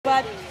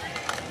bud.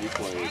 You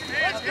played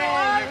Des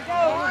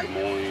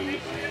Moines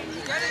and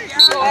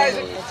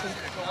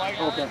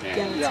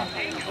Yeah.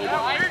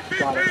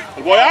 Got it.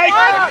 Good boy, Ike!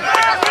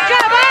 Good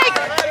job, Ike!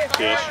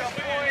 Fish.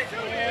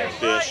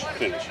 Fish.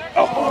 Finish.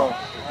 Oh.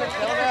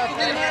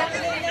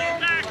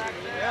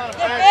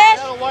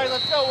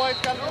 Let's go, White.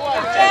 Got the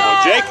White. That boy,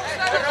 Jake.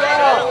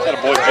 That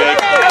boy,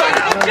 Jake.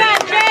 Good job,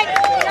 Jake!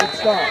 Good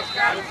stop.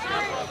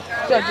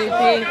 Good job,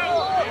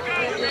 DP.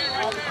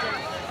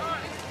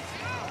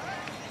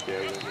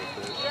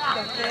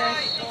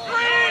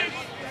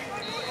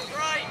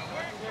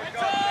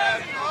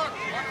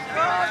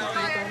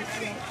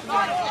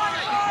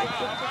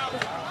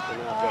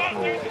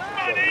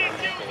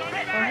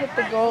 I'll hit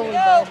the goalie,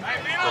 bud.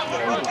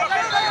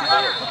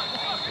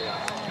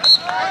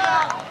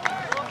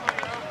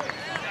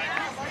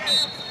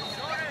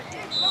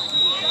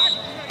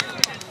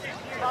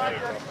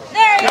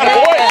 There you go.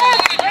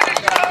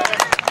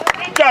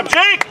 Good job,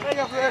 Jake.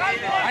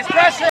 Nice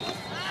pressure.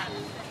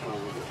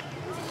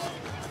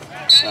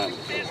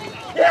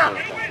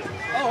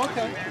 Oh,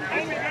 okay.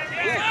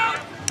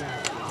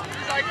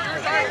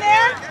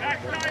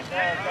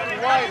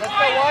 White. Let's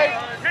go, White.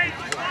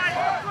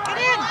 Get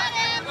in.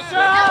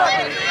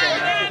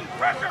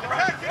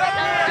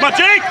 Come on,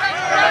 Jake.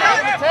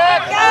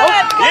 Attack.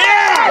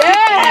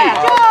 Yeah.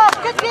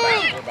 Good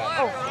game.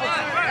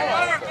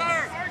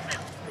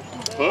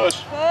 Push.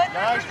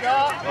 Nice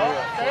job.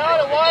 Stay on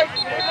it, White.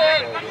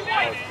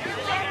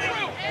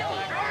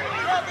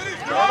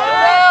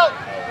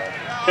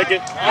 Kick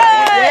it.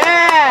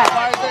 Yeah.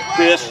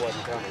 Fish.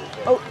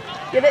 Oh,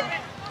 get it.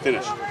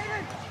 Finish.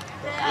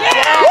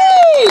 Yeah.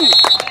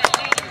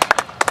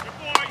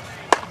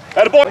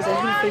 That boy. Is that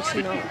who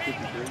fixing up?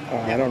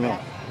 I don't know.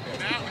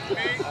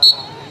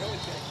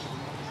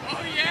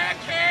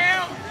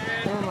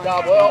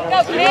 Job, Will.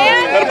 Go,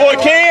 Cam. That boy,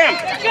 Cam.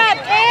 Good job,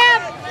 Cam.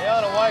 Stay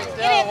on it, White. Stay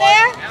Get on in it, White.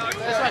 there.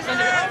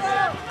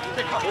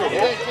 Good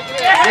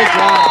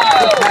job.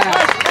 Good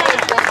pass.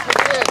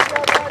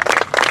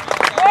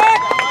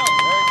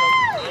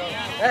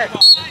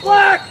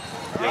 Work.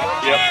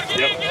 Yep.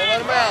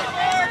 Let him out.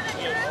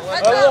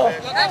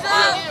 That's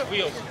all.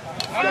 Wheels.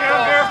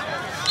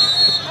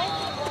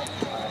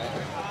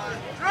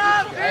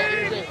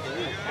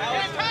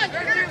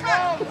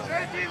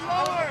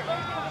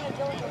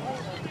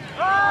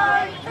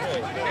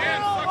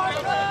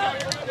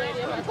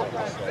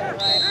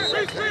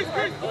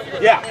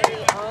 Yeah.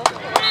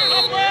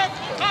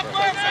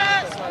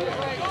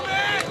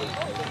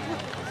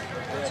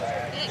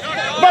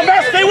 Come on,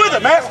 Matt, stay with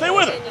it, Matt, stay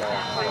with it.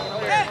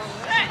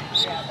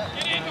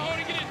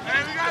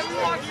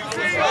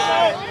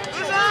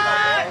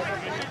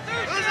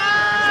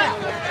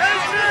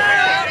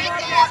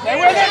 Stay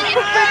with it.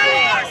 Good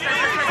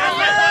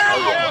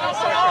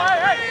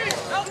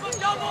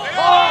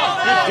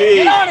D.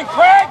 Get on it,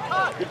 Craig.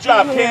 Good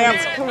job, Cam.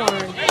 Come on.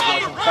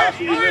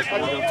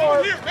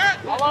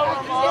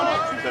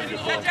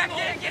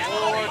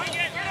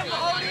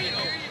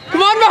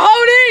 Come on,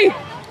 Mahoney!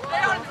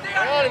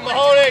 Stay on him,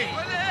 Mahoney.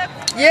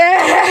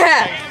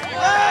 Yeah!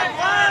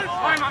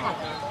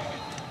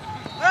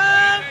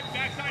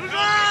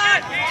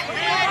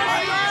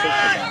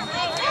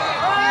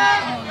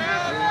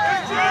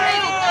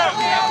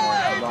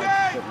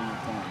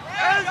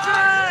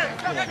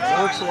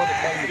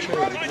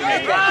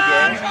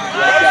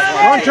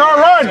 Run, Char,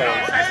 run!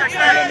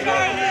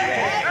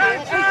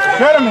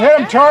 Hit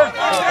him, Char!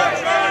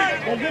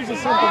 That gives us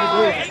something to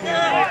do between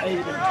 8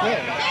 and 10.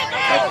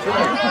 That's true.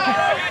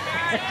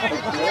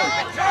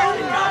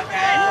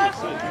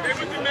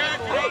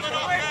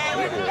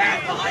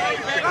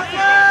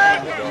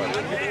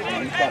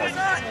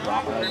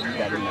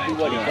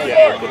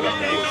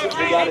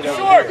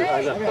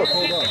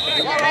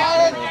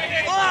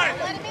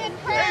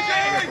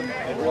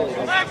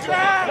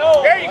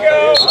 There you go.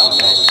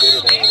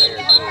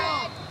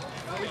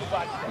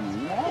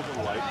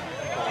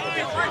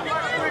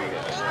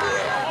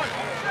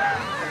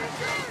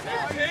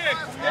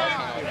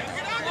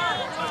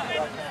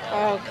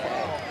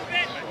 Okay.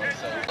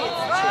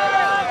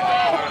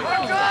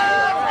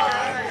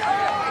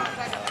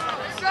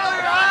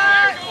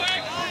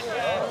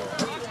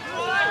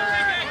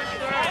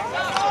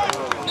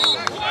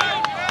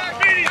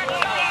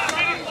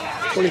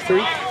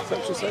 23? Is that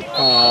what you said?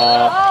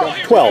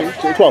 12.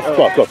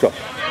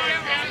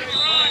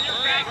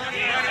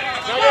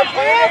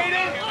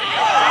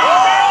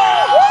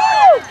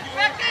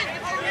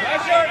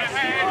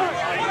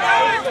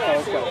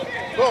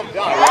 Boom,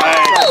 done.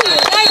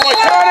 Boy,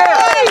 Turner.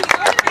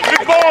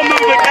 Good ball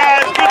movement,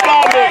 guys. Good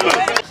ball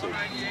movement.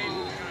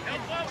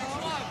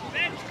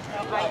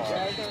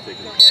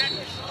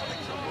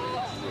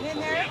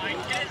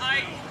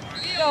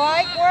 Go,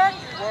 Ike, work.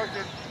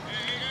 Working.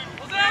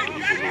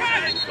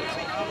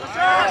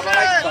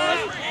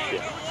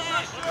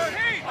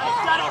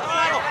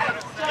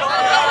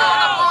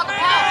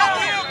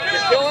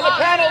 You're killing the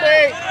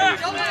penalty.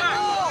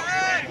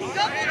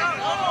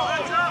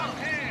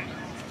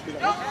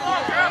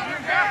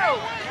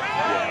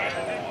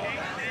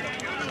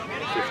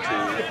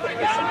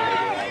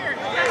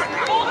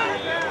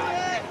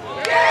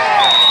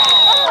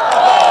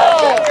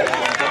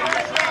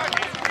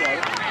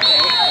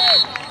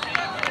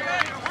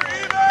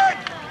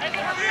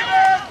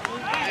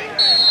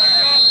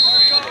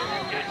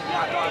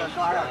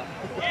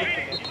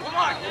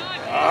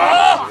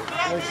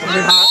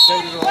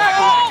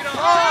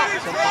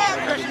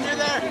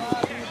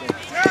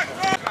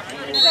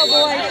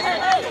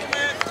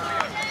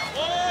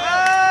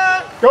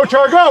 Go,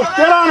 Char, go!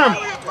 Get on him!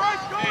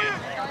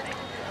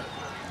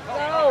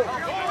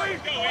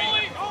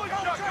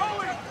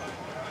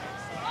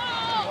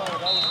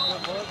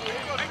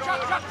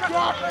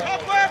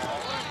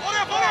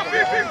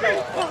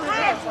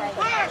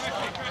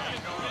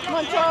 Come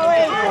on,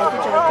 Charlie.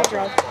 Good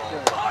job.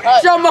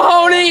 Show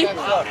Mahoney.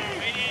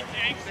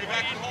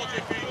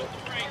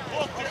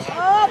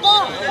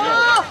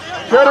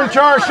 Get him,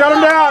 Char, shut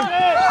him down!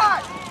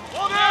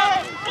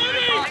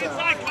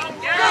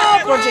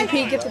 Come on,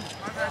 JP, get the...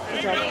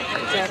 Good job.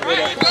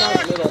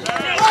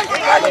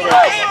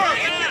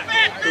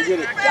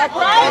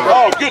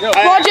 Oh, good.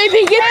 Come on,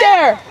 JP, get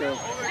there!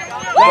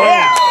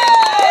 Yeah.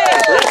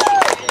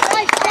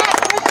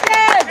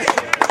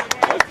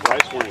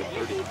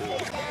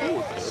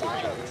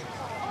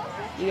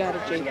 You got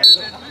it, JP.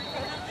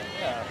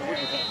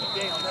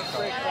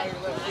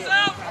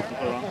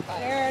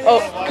 Oh,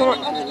 come on.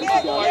 You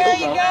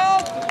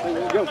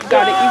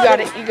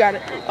got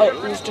it. Oh,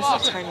 it was just a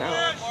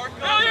timeout.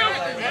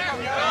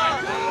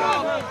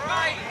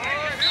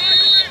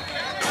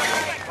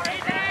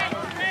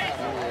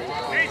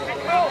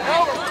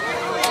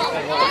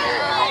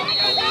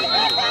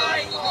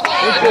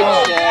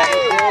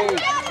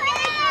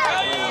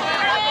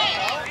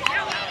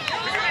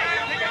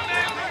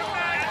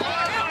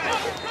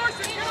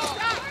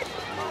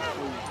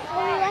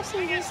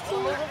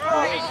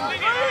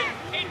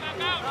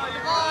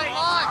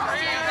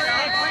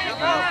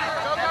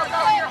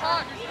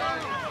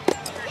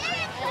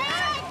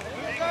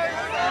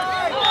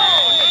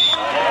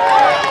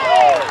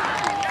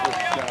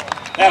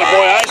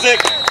 Attaboy, Isaac.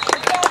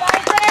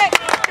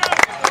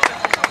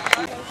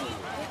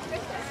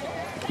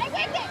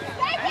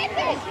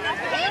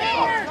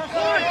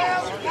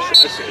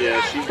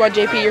 Yeah, she's, Come on,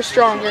 JP, you're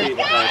stronger. she's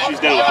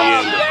down at the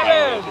end.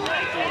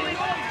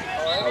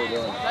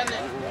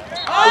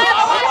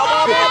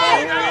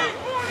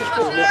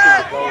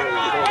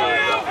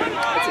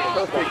 It's a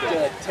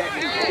perfect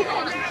technique.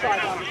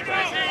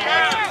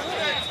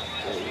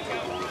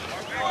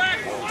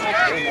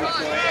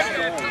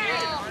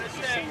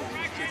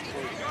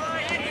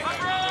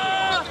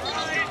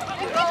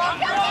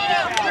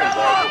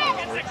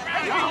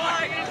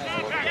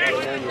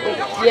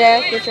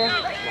 Yeah, good job.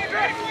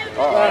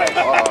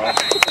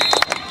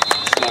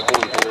 It's not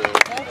going through.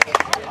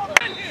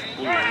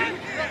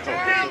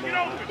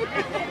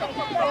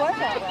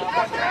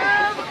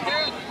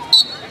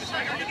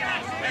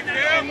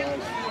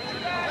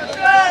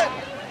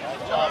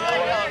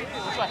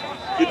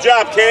 Good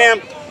job, Cam.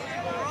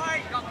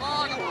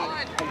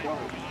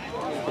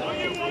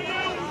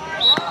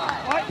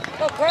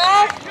 Go,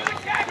 Cross!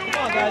 Come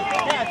on, guys.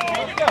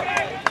 Let's go.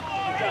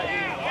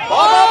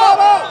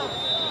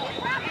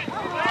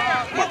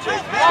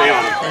 Stay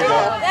on him.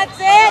 That's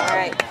it! All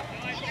right.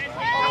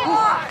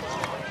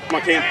 Come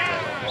on, Cam.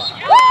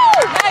 Woo!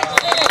 Nice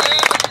finish!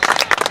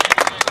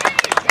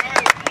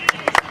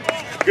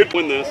 Good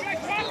win this.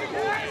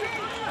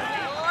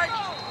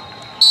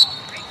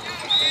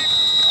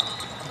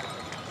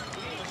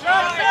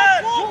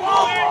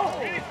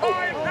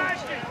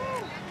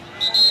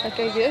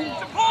 Okay, good.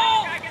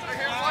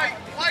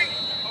 White.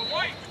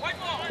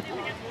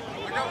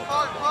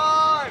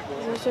 I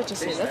was about to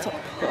say, that's a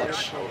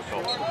push.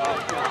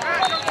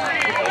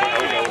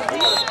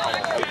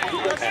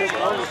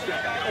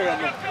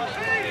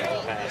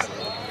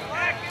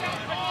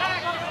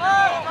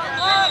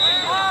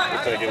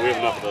 We have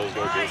enough of those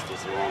go against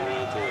us along the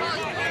too.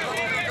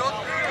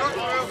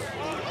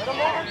 Come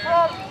on.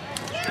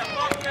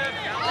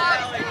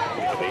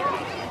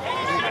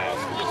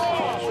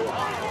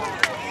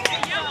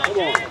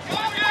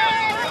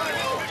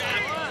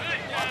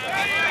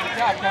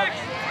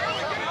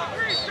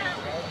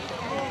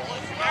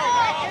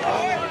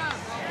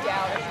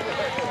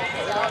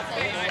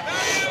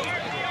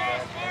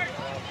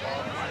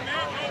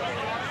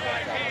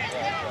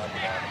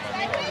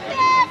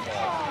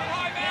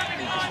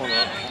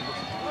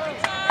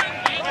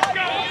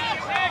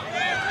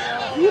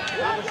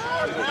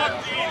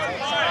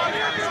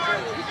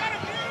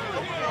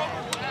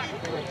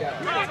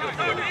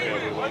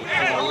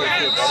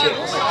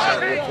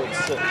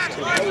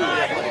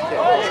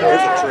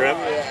 There's a trip.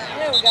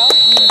 There we go.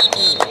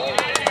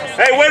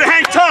 Hey, way to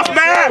hang tough,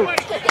 man!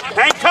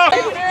 Hang tough!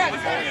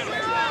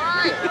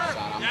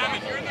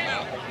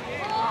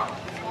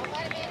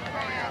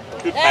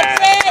 Good pass.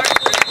 That's it!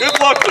 Good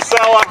luck,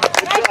 Casella.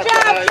 Nice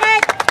job,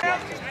 Jack!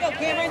 Go,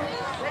 Cameron.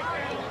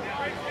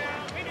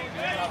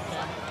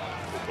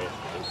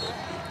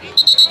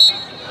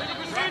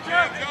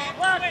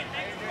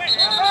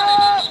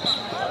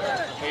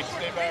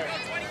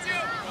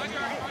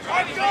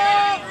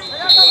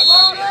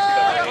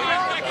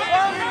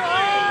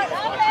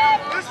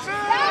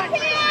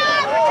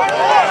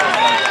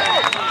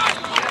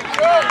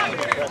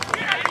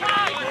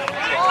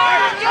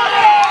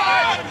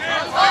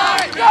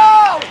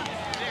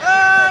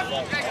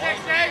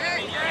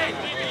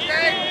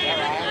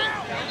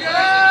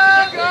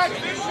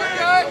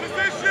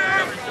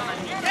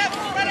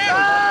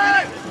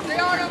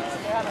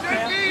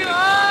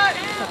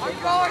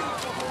 Going.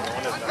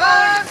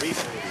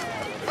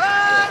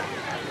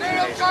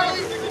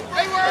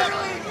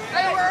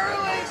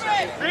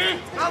 Yeah.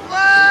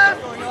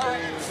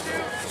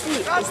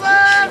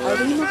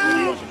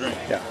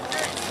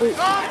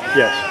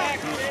 Yes.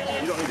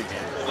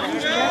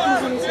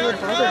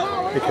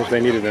 Because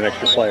they needed an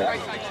extra player.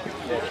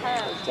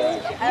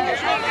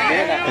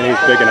 And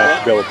he's big enough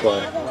to be able to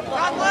play.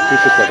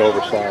 He's just like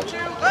oversized.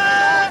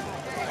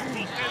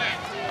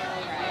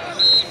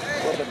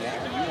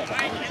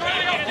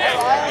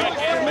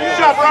 Good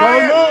job,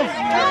 Brian.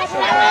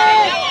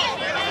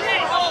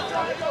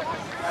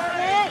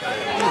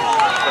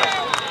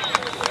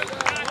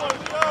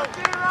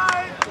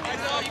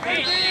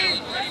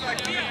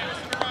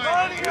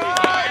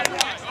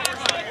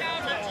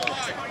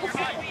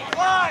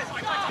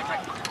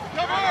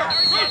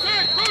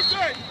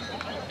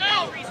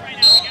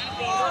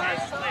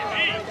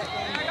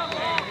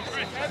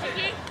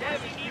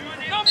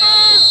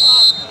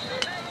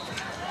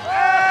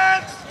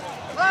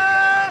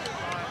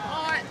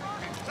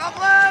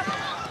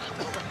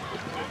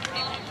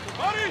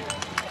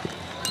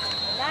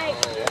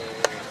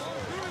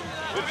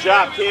 Good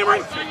job,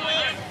 Cameron.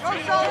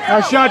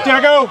 Nice shot,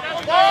 Deco.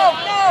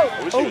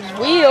 Oh,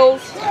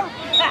 wheels.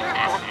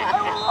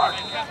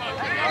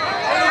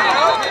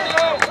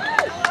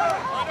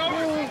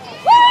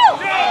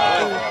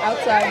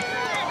 Outside.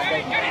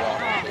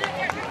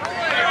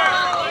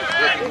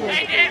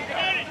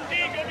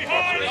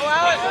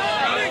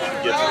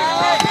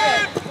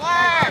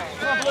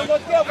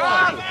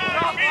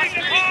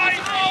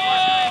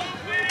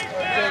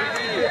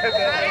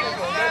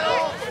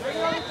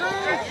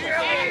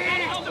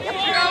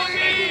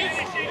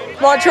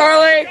 Come on,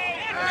 Charlie.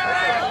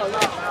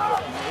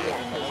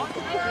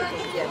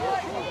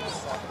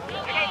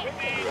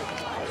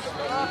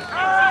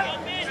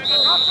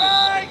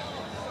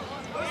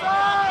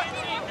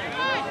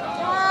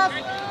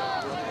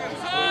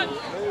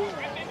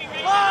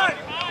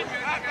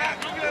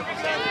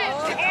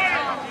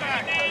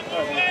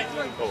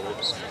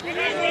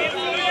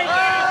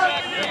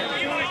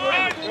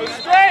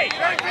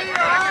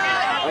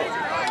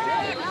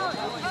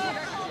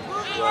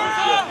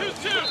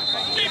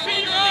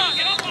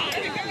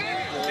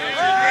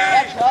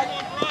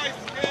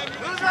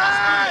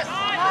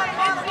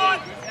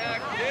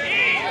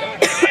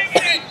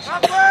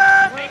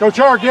 Go,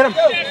 Char, get him.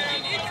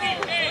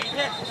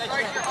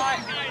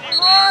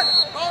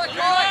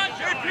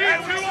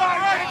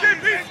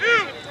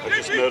 I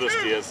just noticed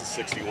he has the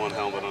 61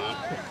 helmet on. I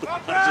just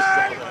saw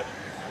that.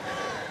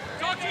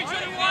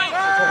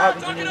 That's what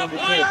happens when you're number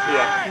 2.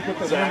 Yeah, You put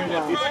the exactly.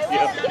 helmet on.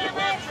 Yeah.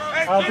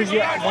 I don't think you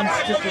have one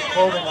stitch of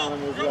clothing on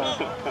him is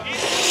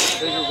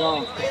there's his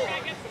own.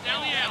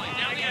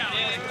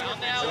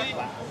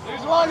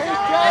 There's one, here's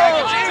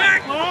Joe!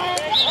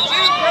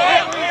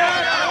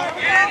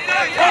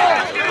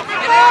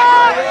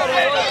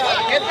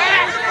 Get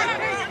back!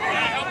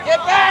 Get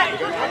back!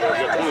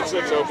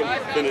 26 open,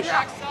 finish.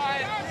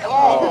 Oh,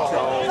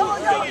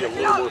 gotta be a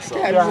little more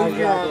solid.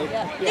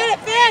 Get it,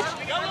 Fish!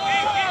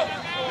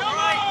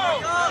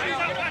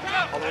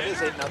 Although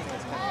this ain't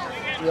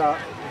nothing. Yeah.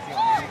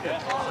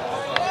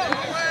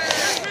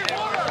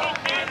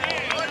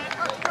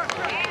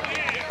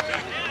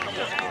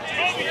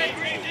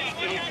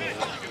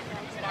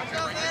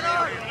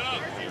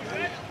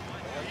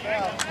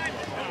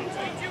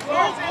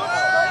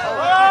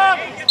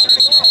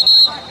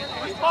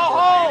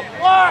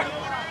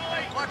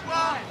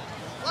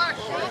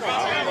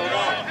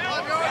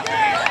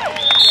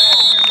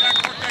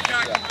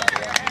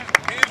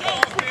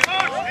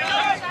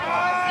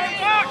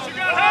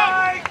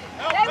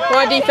 Come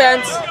on,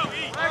 defense.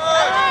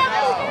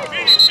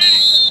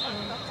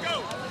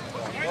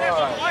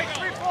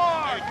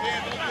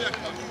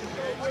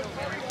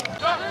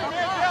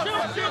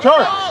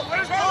 Char.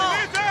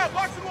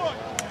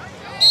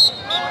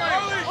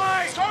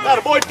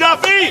 Atta boy,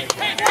 Duffy!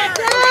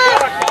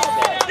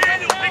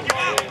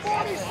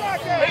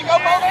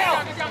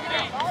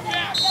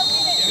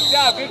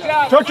 Good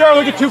job. Char, Char,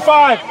 look at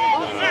 2-5.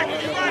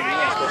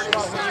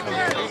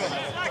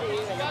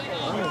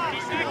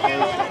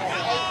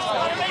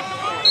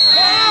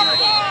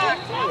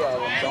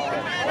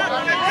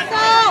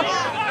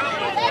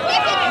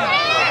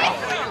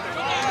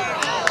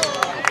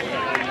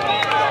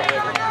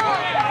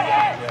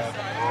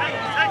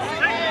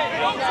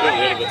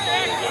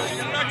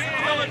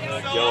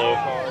 Yellow.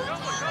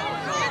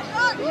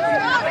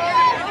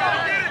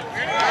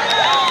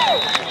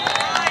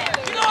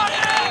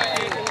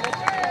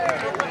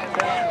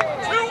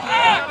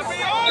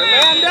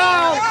 Man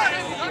down.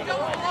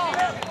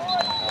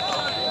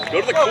 Go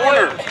to the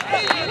corner.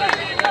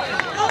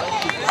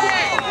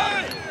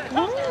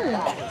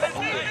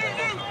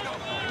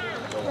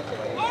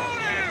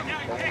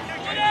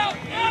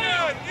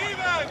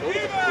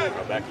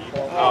 Back even.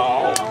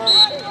 Oh.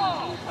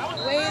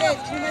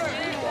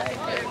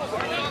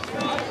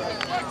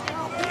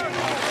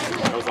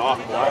 That was off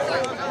Black.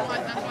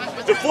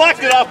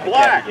 Deflected off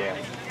Black. Yeah.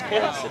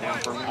 Sit down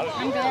for a minute.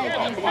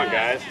 Oh, come on,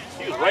 guys.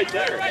 He was right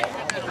there.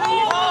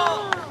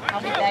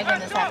 I'll be begging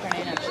this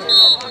afternoon, I'm sure.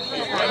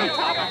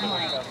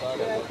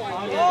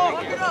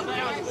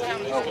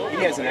 He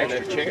has an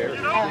extra chair.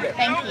 Oh,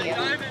 thank you.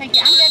 Thank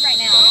you. I'm good right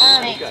now.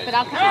 Thanks, but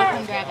I'll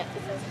come grab it.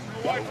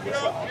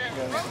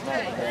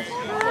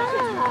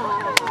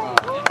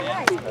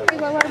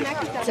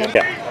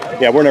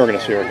 Yeah, we're never going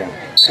to see her again.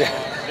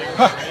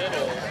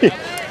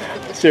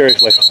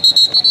 Seriously.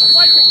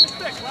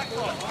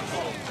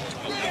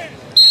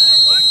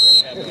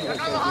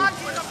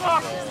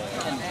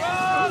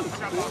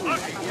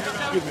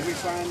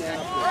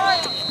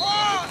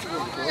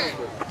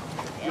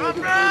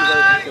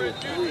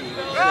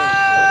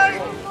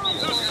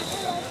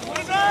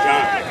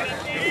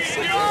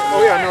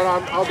 Oh yeah, no,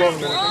 I'll go in a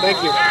minute. Thank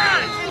you.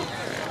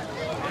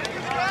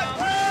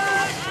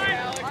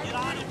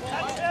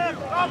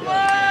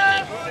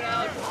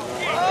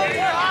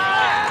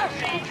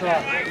 Good try.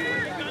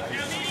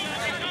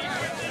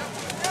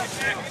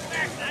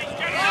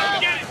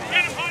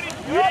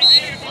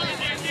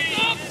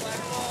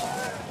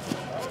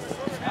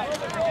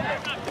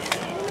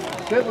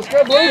 Let's go,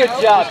 Blue.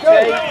 Good job,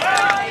 Tate.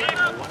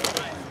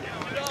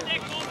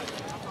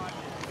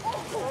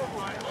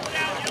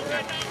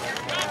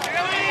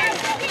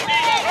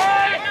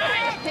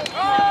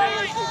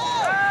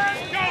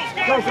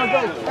 Go.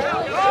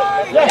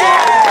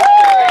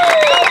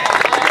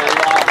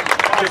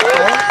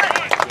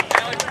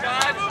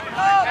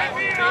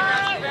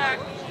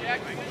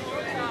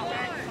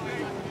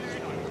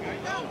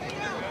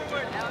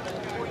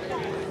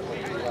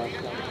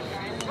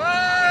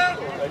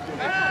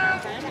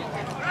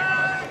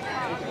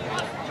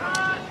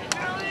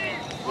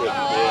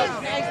 Yes.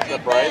 Is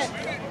that Bryce?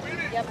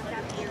 Yep.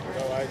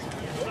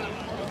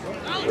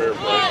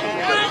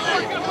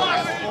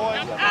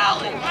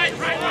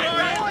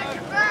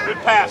 Good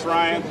pass,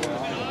 Ryan.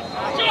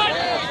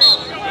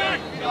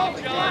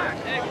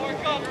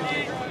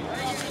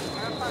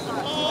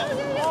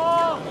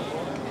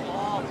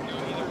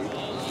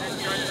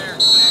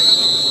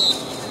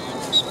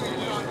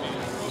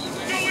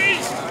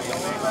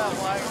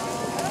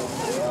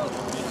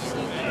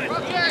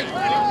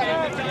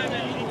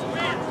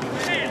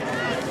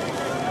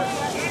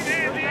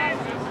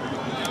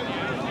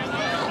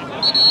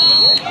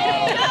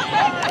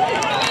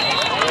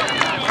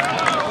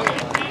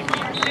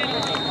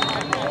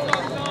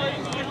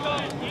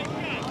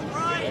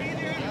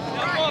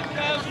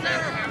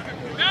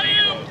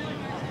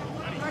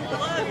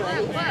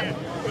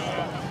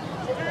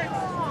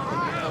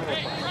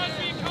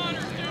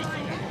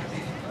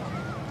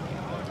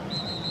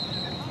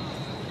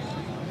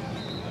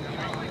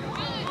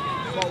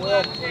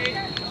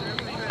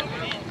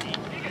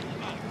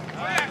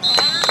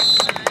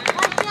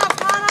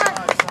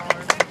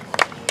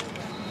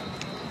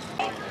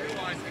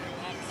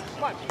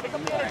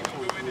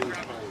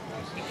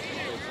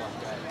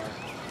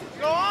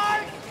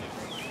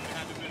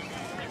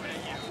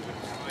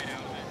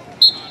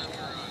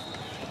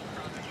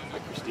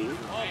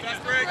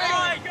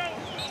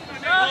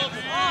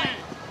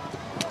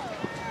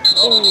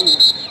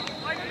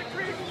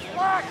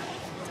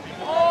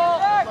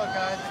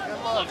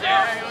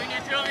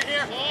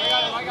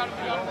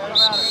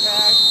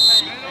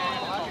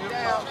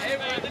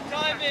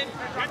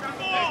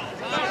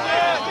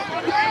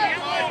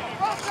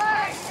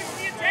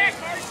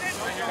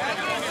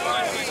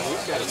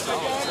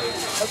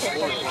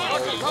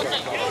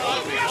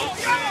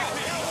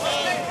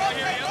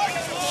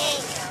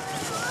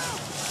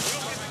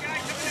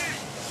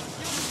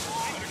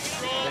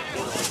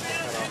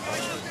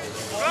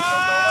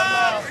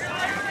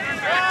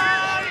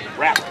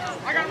 Wrap.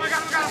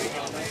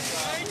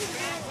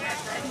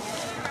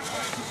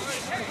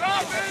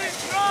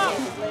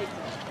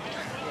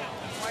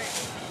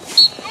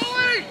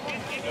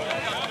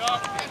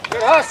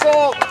 Good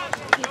hustle.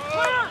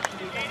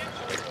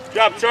 Good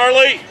job,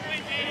 Charlie.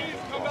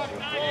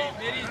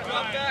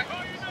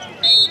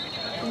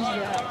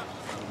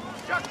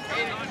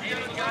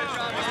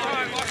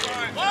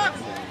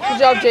 Good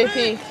job, JP.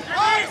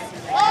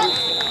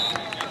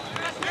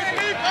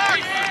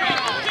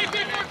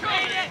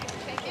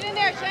 Get in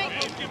there, Shank.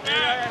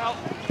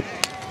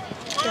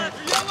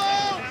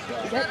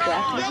 Is that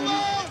Jack?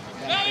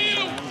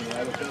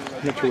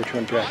 I'm not sure which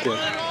one Jack is.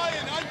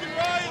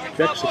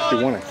 Jack's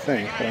 61, I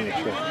think, but I'm not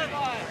sure.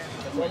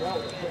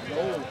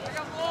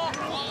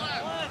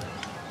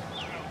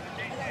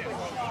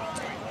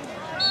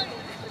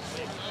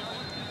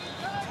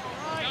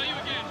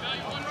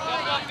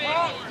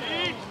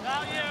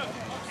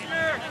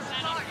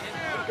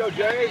 Go,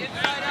 Jay.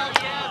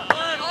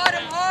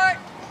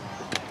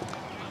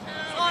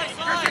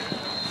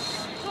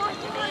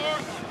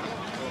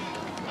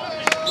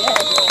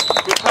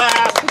 Good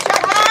pass.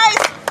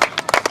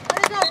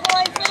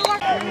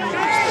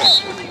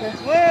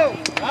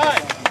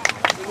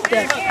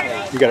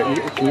 You got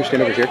it. Can you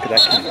stand over here? Because I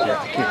can't. Yeah,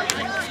 I can't.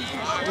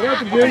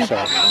 I'm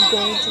sorry. I'm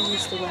going to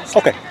use the West.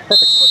 Okay,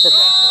 perfect.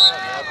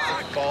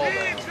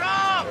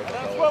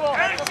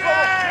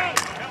 Right!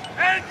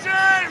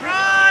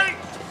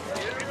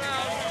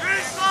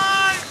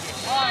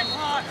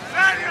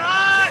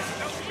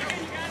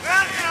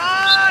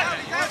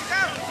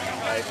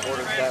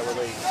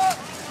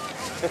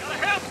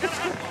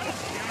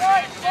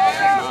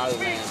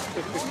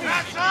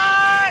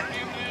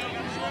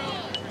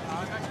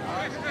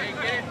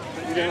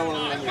 Talk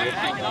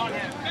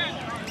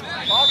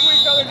to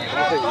each other.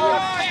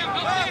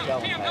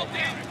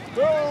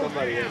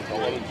 Somebody is. I'll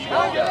let him keep it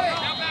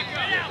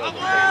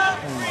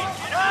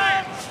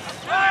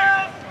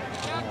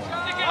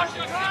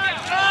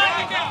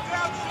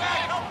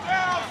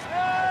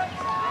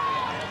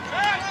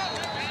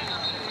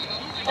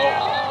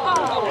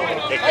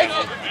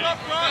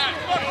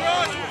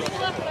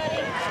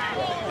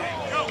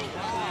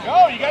Go,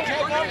 you guys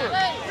have numbers.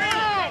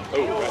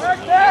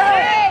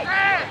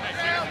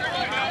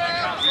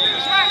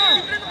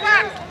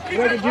 You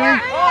ready, June?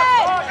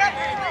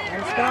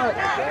 And start.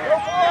 Go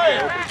for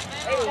it.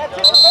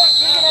 Anticipate,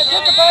 Keegan,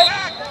 anticipate.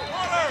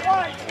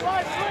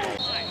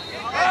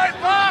 Right,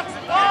 box,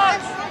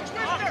 box.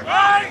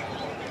 Right.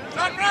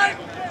 Not right.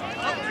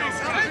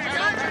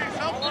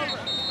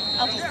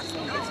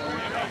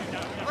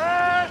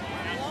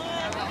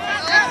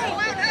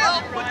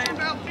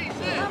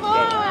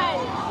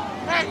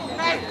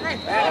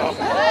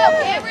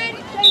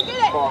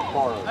 Come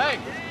on! Hey!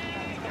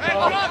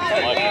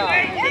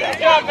 Good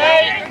job,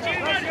 mate.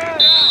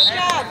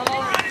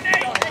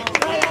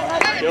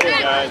 Kill it,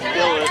 guys.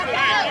 Kill it.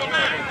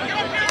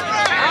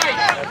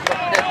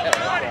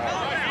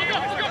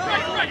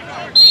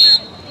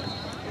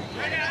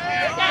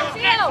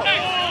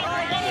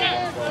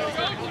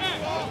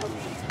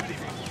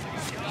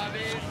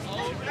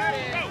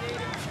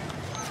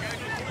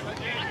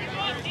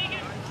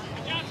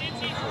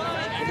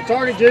 The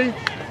target, G.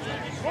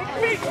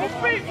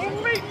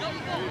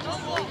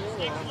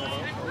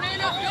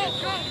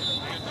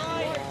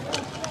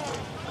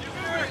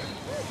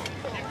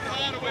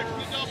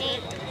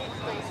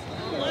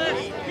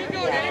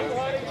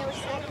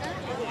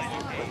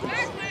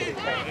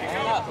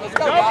 Let's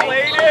go,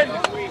 Layden.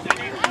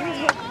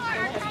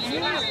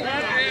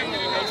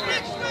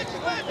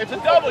 It's a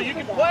double. You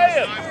can play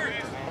him.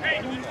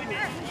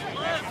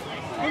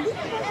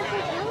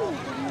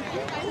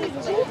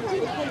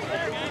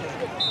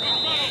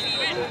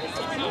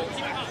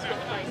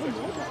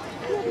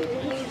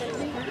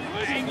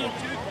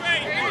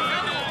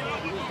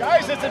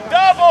 Guys, it's a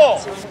double.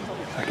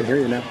 I can hear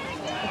you now.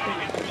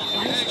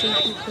 Why is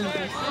JP playing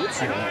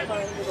defense? I don't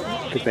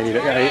know. Because they need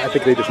it. I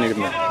think they just need him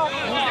there.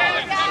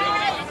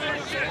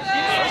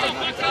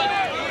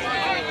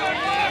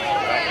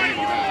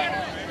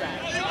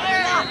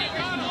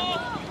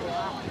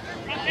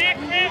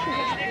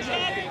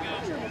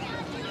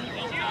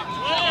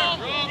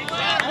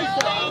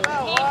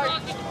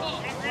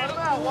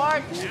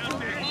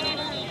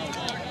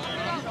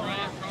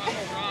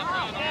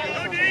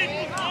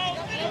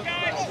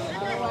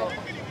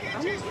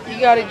 You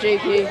got it,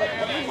 JP.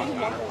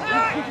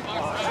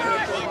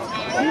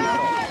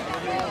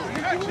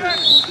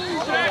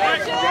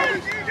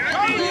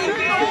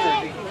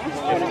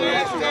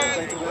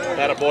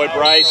 That a boy,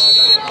 Bryce.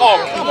 Oh,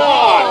 come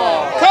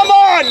on! Come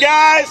on,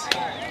 guys!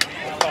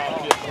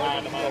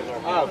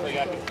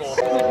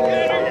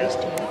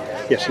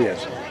 Yes, he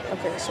is.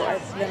 Okay, so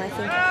then I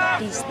think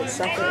he's the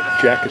second.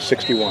 Jack is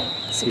 61.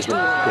 61.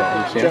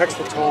 Yeah, he's Jack's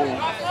the tall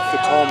man.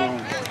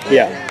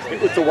 Yeah.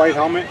 With the white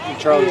helmet, and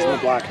Charlie's in the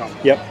black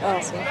helmet. Yep.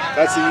 Awesome.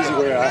 That's the easy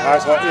way. I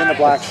saw in the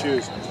black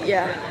shoes.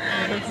 Yeah.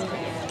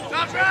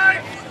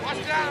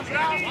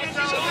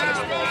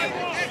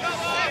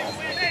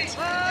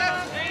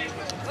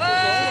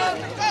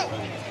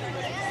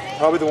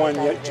 Probably the one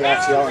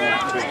Jack's yelling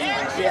at, too.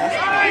 Yeah.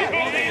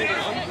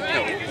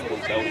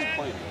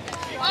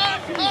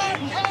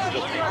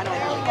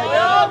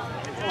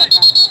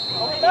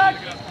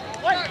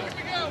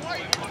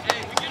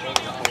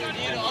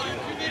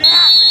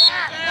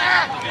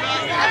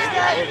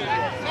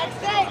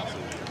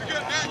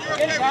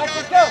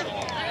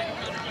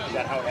 Is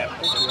that how it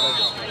happens?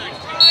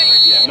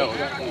 Yeah, no.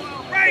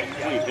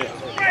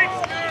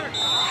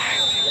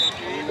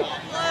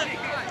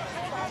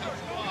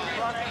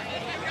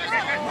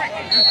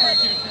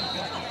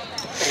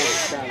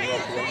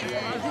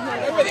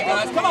 Everything,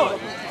 guys. Come on.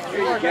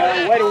 Here you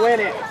go. Way to win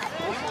it.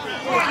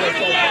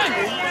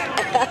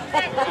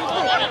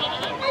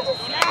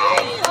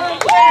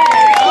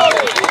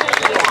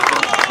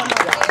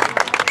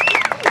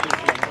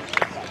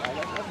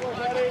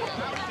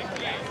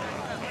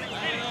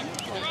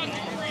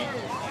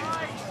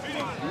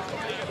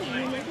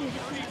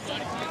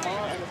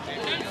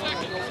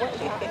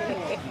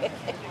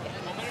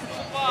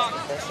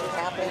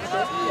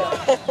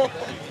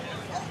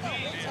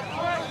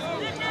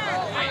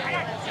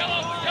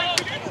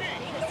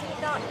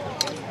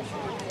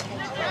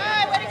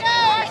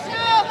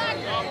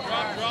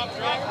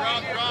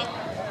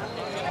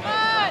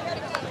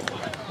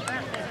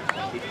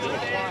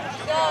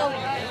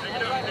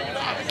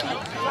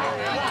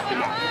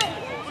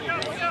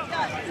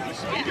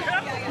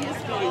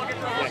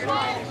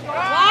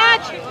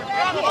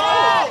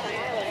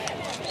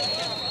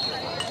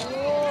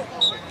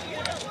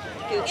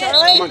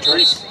 Charlie? Come on,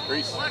 Trace.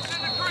 Grease. Yeah,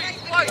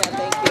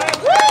 thank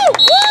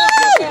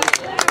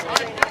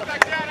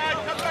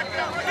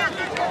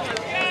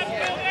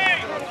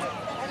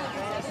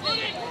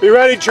you. Be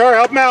ready, Char.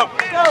 Help him out.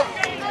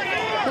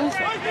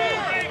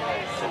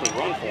 Somebody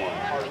run for him.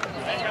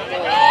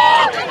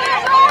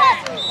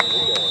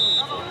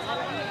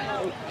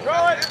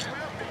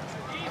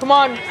 Come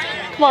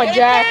on,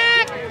 Jack.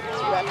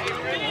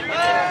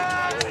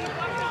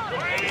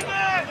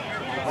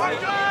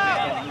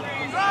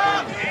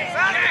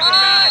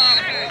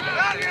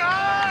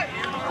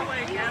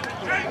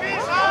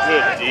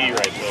 Good D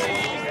right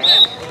there.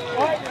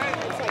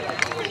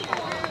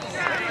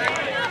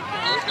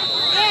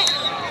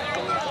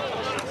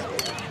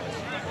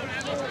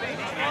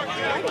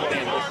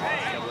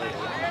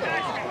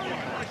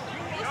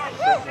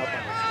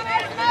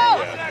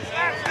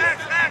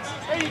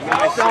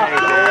 Nice shot,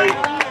 Billy.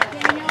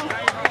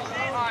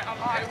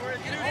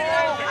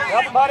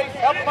 Help him, buddy.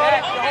 Help him, buddy.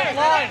 Hold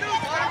the line.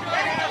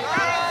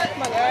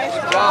 Come on, guys.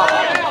 Good job.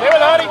 Stay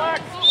with Huddy.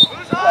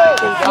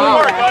 Good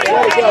job, buddy.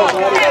 Way to go,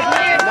 buddy.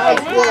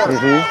 Nice work.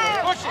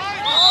 Push it.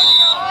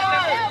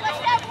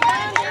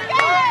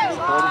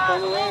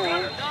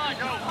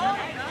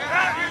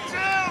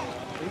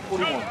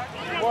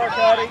 Good work,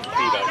 Huddy.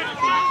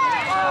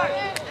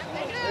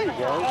 There you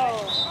go.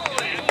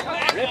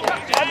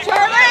 Up,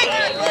 Charlie!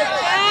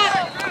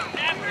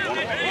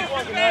 Keep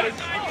working, Huddy.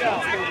 Good job.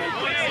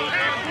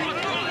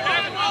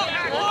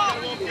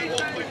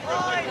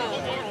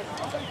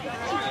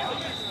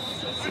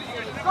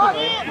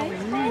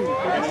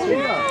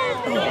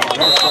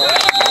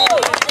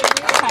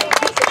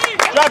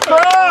 Jack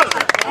Cross!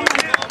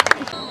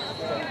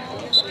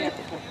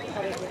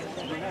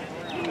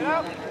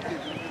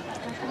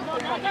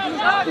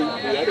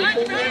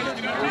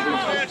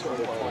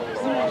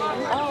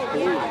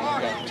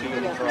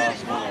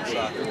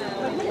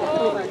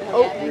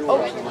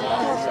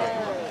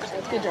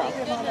 Good job.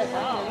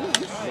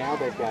 Now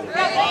they've got it.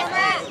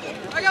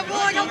 I got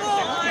ball, I got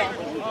ball!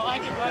 I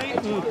like it, buddy.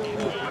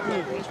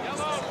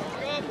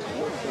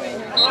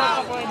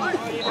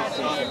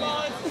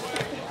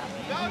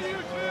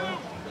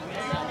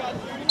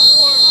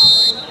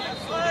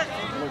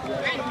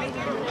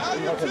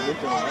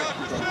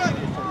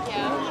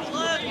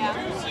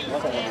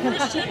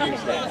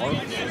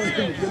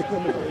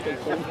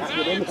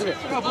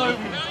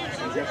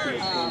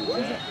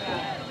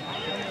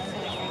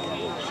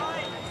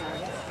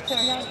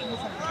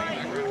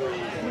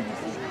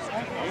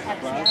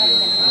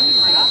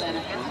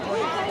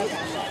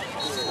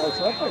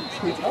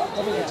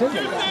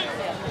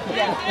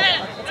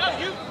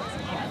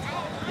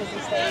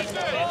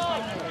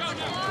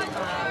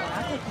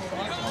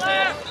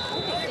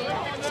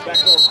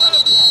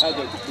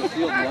 The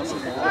field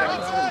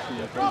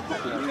number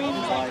green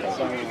light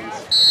zones.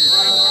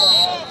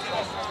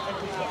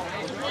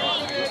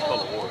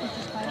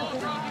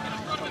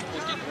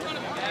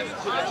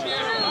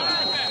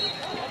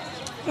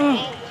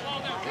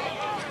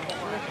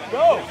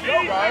 Go,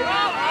 guys.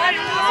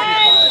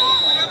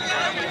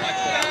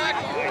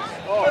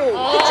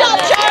 Good job,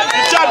 Charlie.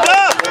 Good job,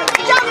 Doug.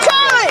 Good job,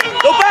 Charlie.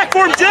 Go back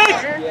for him, Jake.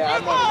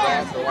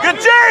 Good,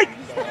 Jake.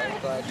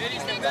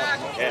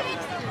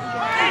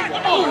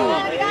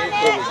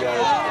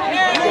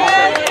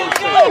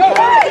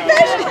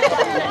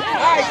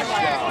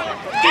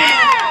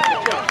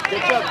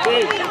 Good job,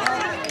 Dave.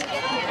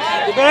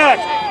 Get back.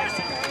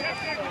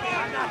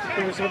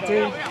 Finish up,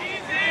 team.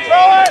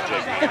 Throw it.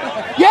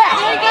 Yeah.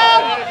 There you go.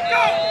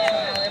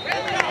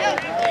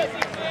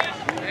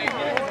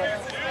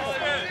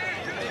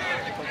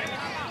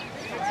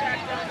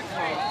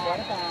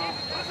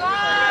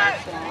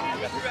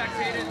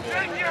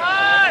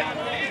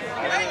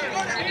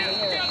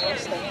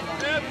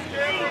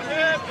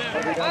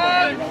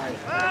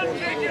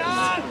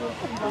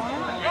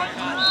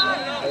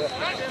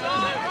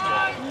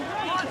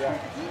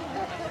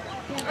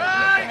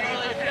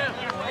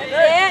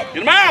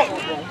 Get him out.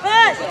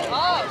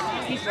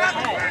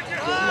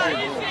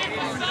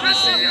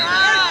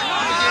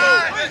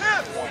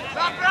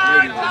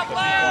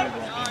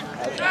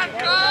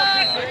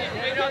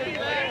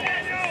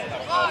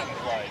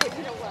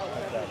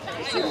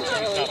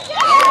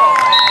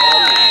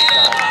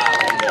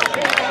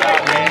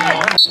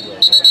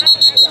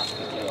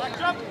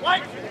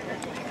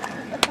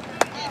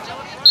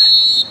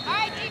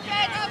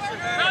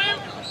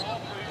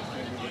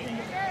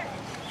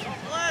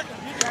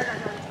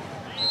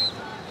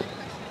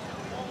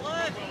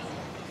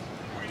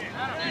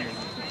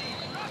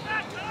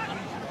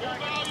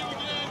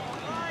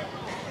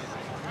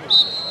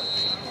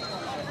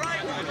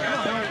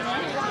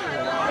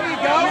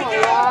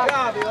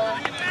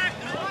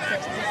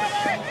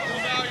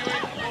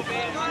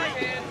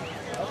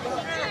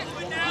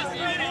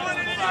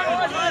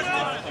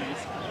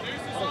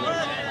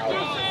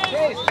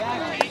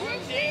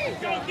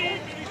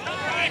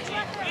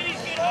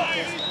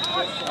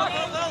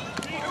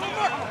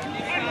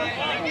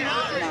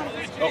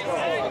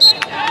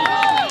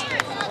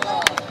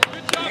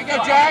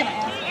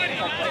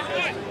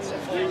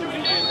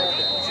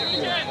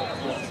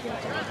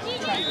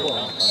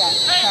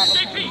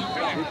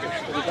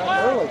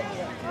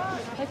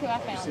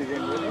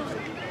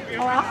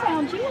 Oh, I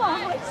found you on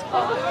hot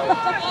spot.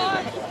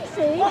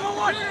 See?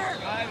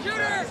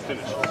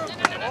 Finish.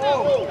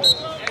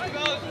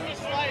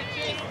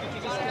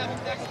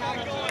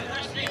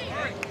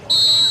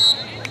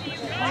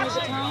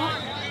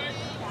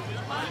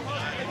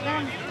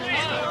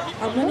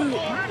 many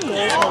goals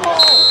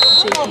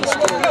has JP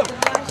scored?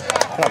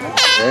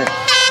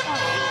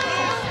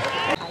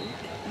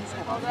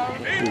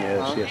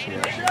 Yes, yes,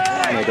 yes.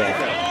 No doubt.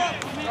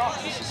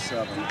 This is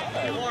 7.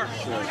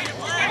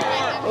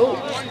 Oh,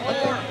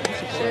 okay.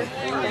 Sure.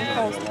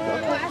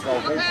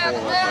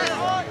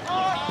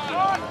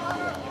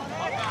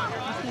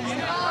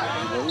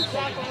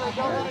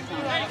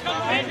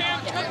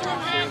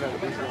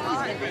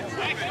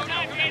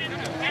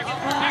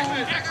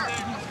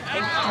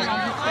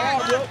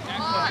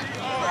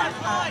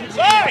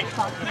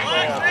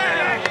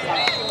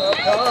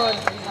 Don't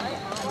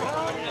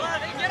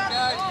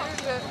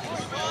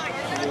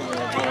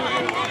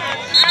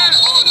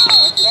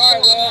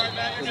Sorry, Will.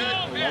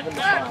 11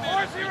 to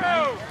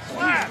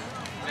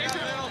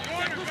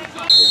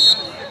 5.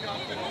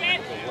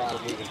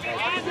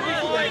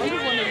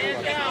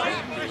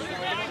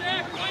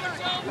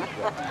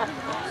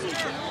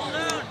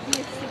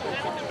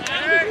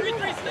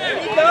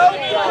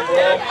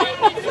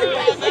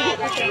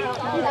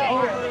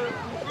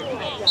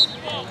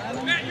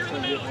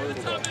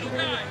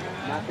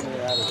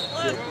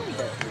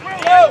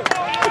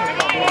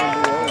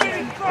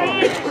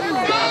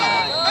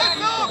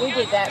 We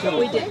did that, but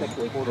we didn't.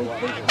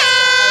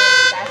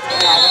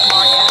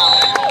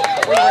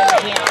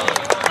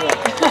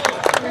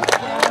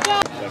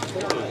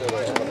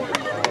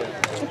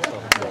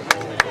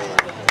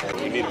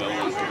 You need to know.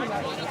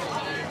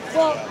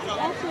 Well,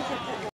 that's just